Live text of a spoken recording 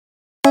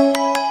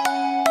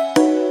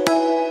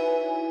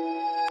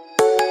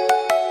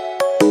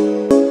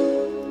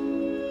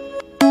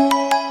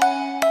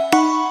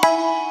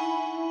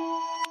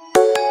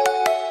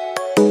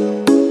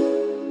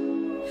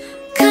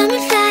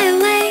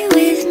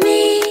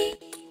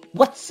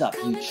What's up,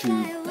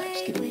 YouTube? Nah,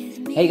 just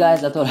kidding. Hey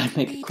guys, I thought I'd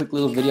make a quick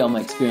little video on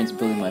my experience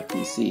building my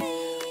PC.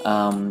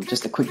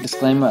 Just a quick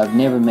disclaimer, I've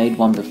never made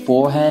one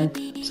beforehand,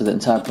 so the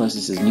entire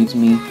process is new to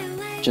me.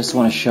 Just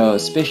want to show,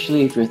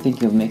 especially if you're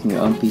thinking of making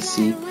your own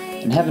PC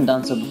and haven't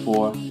done so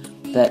before,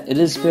 that it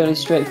is fairly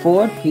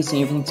straightforward,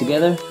 piecing everything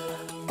together.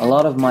 A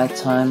lot of my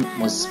time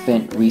was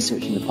spent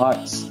researching the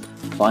parts,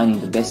 finding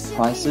the best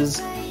prices,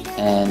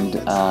 and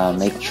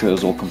making sure it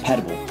was all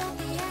compatible.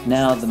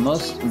 Now, the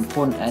most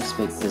important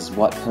aspect is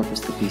what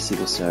purpose the PC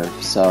will serve.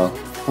 So,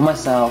 for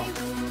myself,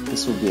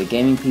 this will be a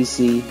gaming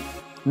PC,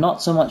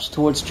 not so much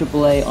towards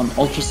AAA on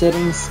ultra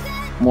settings,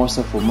 more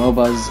so for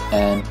MOBAs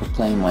and for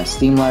playing my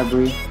Steam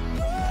library.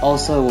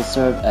 Also, it will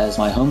serve as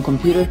my home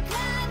computer,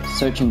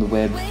 searching the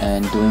web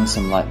and doing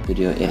some light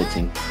video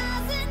editing.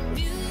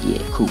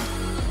 Yeah, cool.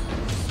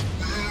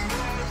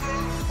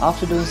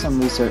 After doing some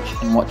research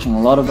and watching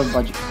a lot of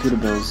budget computer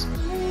builds,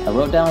 I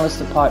wrote down a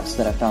list of parts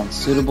that I found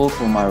suitable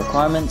for my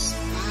requirements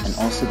and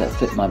also that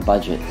fit my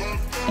budget,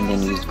 and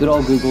then used good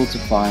old Google to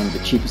find the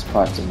cheapest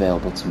parts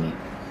available to me.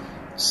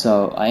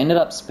 So I ended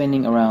up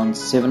spending around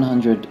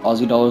 700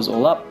 Aussie dollars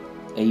all up,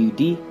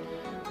 AUD,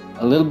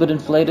 a little bit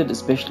inflated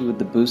especially with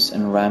the boost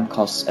and RAM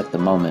costs at the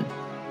moment.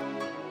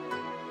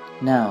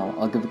 Now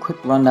I'll give a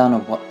quick rundown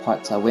of what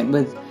parts I went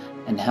with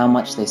and how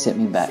much they set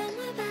me back.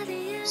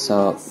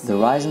 So the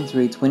Ryzen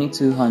 3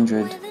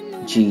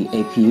 2200G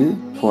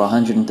APU for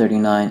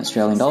 139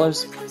 Australian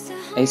dollars,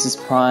 Asus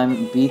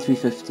Prime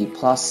B350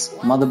 Plus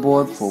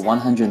motherboard for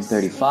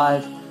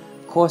 135,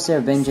 Corsair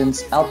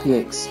Vengeance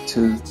LPX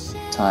 2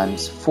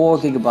 times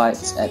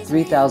 4GB at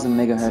 3000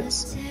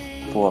 MHz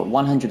for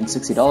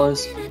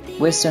 $160,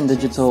 Western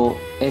Digital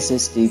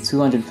SSD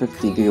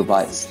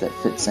 250GB that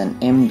fits an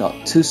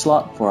M.2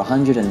 slot for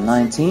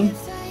 119,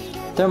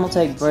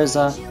 Thermaltake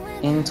Versa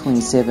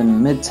N27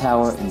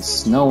 mid-tower in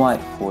Snow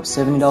White for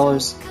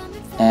 $70,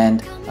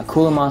 and a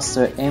Cooler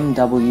Master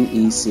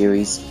MWE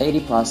Series 80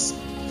 Plus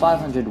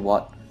 500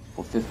 watt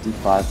for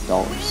 $55.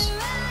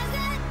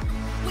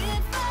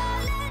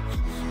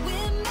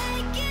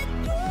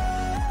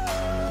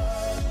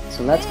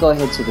 So let's go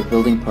ahead to the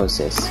building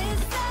process.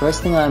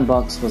 First thing I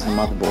unboxed was the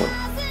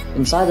motherboard.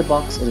 Inside the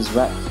box it is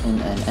wrapped in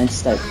an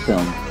anti-static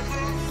film.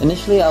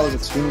 Initially I was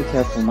extremely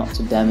careful not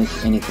to damage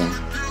anything.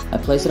 I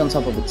placed it on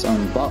top of its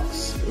own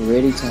box,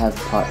 ready to have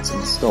parts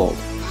installed.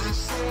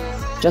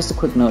 Just a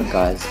quick note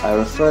guys, I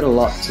referred a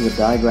lot to the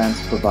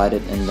diagrams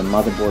provided in the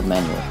motherboard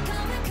manual,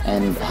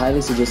 and highly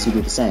suggest you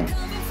do the same.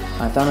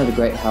 I found it a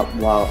great help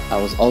while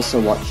I was also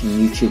watching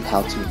YouTube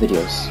how-to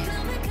videos.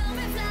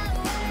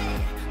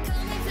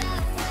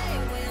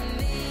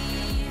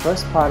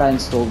 First part I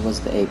installed was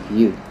the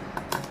APU.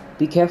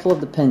 Be careful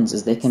of the pins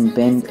as they can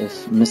bend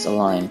if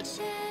misaligned.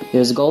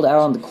 There's a gold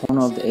arrow on the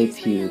corner of the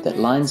APU that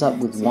lines up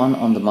with one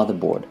on the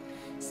motherboard.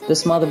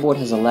 This motherboard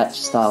has a latch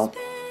style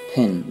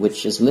pin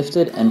which is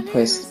lifted and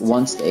pressed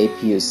once the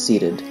APU is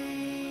seated.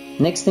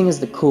 Next thing is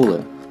the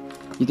cooler.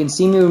 You can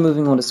see me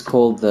removing what is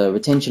called the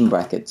retention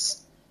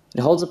brackets.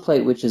 It holds a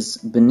plate which is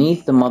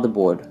beneath the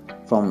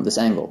motherboard from this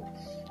angle.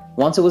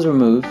 Once it was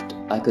removed,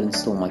 I could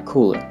install my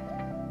cooler.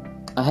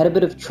 I had a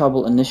bit of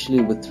trouble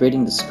initially with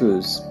threading the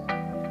screws.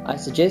 I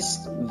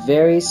suggest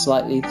very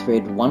slightly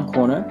thread one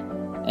corner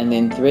and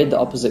then thread the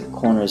opposite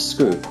corner's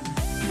screw,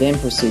 then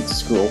proceed to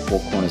screw all four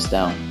corners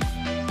down.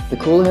 The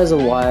cooler has a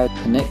wire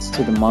that connects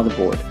to the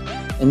motherboard.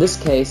 In this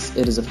case,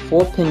 it is a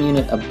 4-pin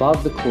unit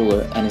above the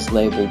cooler and is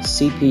labeled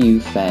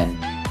CPU fan.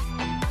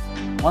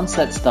 Once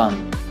that's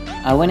done,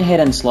 I went ahead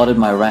and slotted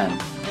my RAM.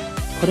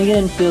 Putting it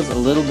in feels a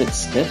little bit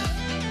stiff,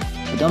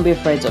 but don't be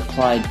afraid to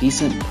apply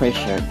decent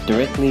pressure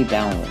directly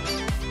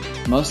downwards.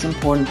 Most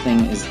important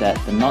thing is that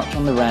the notch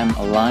on the RAM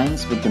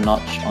aligns with the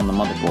notch on the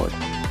motherboard.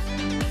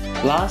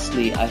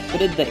 Lastly, I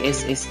fitted the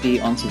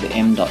SSD onto the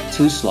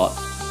M.2 slot.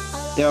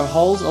 There are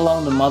holes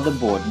along the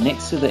motherboard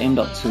next to the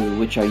M.2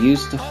 which are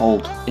used to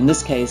hold, in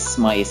this case,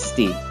 my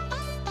SD.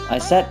 I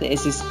sat the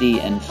SSD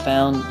and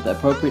found the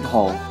appropriate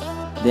hole,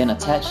 then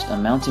attached a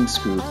mounting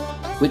screw,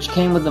 which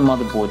came with the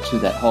motherboard to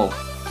that hole.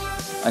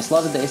 I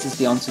slotted the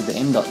SSD onto the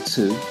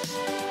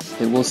M.2.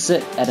 It will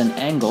sit at an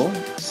angle,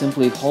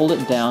 simply hold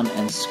it down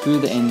and screw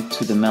the end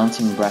to the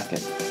mounting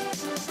bracket.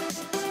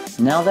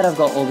 Now that I've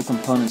got all the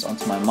components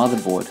onto my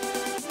motherboard,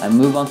 I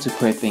move on to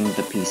prepping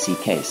the PC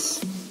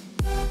case.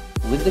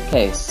 With the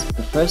case,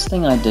 the first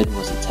thing I did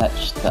was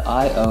attach the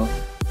I/O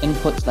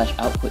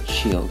input/output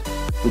shield,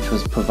 which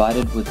was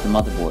provided with the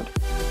motherboard.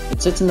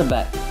 It sits in the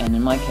back and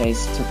in my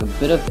case took a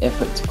bit of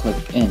effort to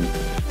clip in.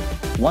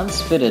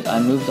 Once fitted, I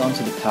moved on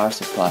to the power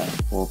supply,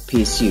 or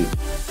PSU.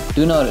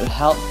 Do note it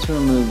helped to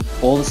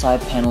remove all the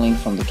side paneling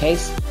from the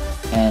case,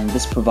 and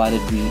this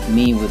provided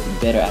me with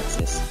better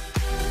access.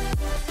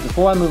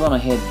 Before I move on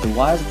ahead, the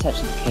wires attached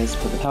to the case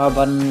for the power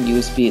button,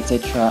 USB,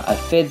 etc. I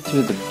fed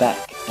through the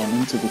back and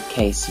into the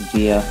case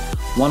via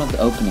one of the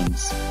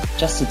openings,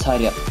 just to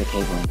tidy up the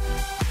cabling.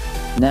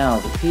 Now,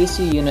 the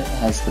PSU unit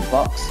has the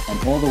box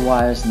and all the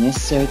wires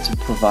necessary to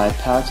provide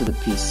power to the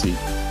PC.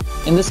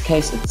 In this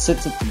case, it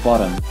sits at the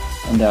bottom,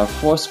 and there are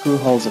 4 screw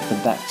holes at the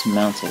back to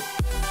mount it.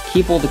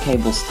 Keep all the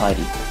cables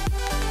tidy.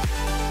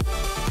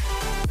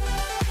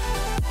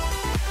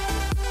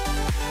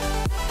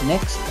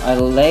 Next, I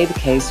lay the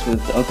case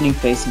with the opening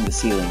facing the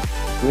ceiling,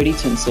 ready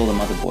to install the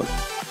motherboard.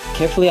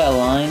 Carefully I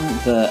align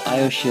the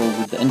I/O shield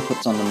with the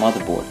inputs on the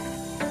motherboard.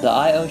 The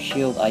I/O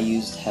shield I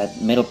used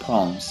had metal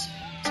prongs,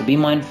 so be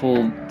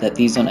mindful that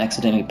these don't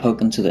accidentally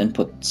poke into the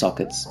input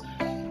sockets.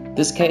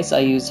 This case I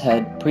used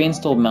had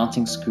pre-installed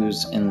mounting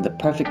screws in the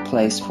perfect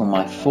place for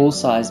my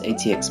full-size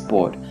ATX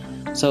board,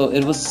 so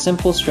it was a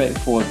simple,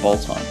 straightforward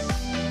bolt-on.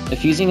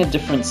 If using a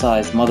different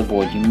size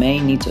motherboard, you may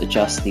need to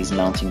adjust these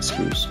mounting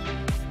screws.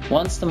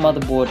 Once the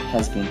motherboard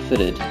has been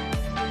fitted,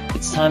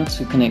 it's time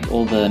to connect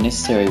all the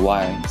necessary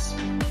wirings.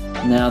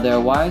 Now there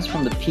are wirings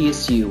from the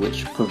PSU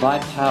which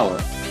provide power,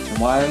 and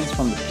wirings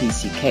from the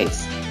PC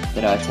case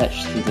that are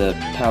attached to the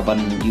power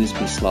button,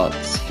 USB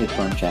slots,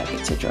 headphone jack,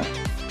 etc.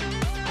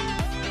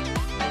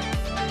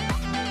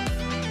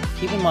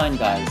 Keep in mind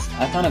guys,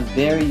 I found it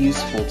very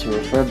useful to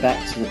refer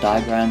back to the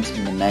diagrams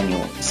in the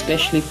manual,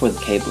 especially for the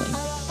cabling.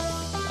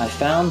 I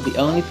found the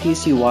only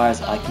PSU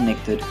wires I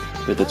connected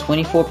were the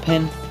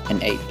 24-pin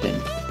and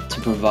 8-pin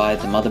to provide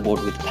the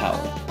motherboard with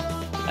power.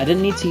 I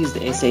didn't need to use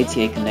the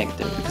SATA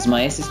connector because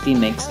my SSD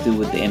makes do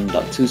with the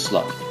M.2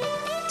 slot.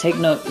 Take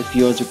note if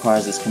yours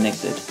requires this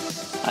connected.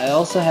 I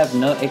also have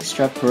no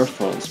extra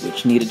peripherals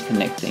which needed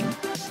connecting,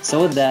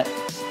 so with that,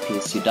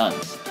 PSU done.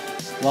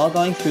 While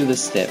going through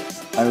this step,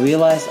 I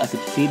realized I could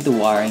feed the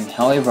wiring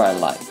however I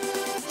like.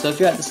 So if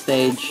you're at the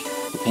stage,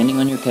 depending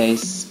on your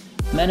case,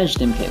 manage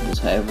DIMM cables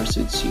however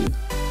suits you.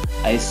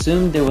 I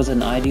assumed there was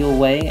an ideal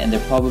way, and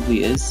there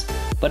probably is,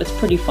 but it's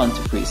pretty fun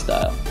to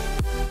freestyle.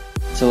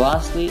 So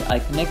lastly, I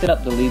connected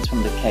up the leads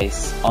from the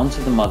case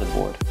onto the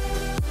motherboard.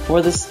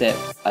 For this step,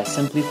 I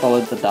simply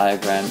followed the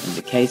diagram in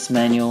the case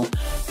manual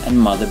and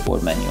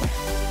motherboard manual.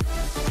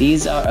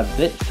 These are a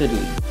bit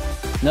fiddly.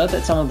 Note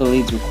that some of the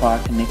leads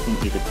require connecting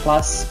either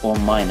plus or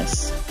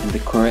minus in the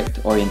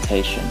correct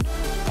orientation.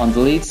 On the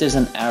leads there's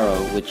an arrow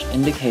which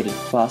indicated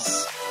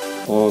plus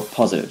or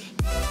positive,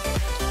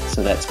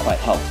 so that's quite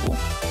helpful.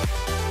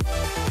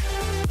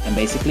 I'm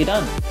basically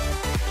done.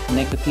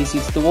 Connect the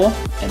PC to the wall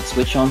and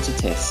switch on to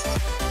test.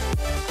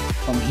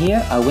 From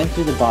here I went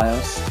through the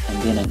BIOS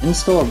and then an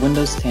install of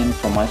Windows 10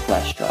 from my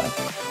flash drive.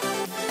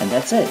 And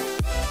that's it.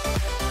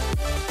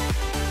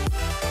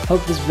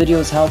 Hope this video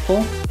is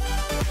helpful.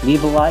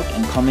 Leave a like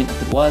and comment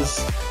if it was,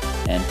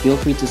 and feel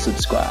free to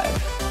subscribe.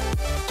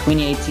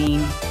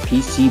 2018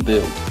 PC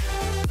build.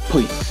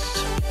 Peace.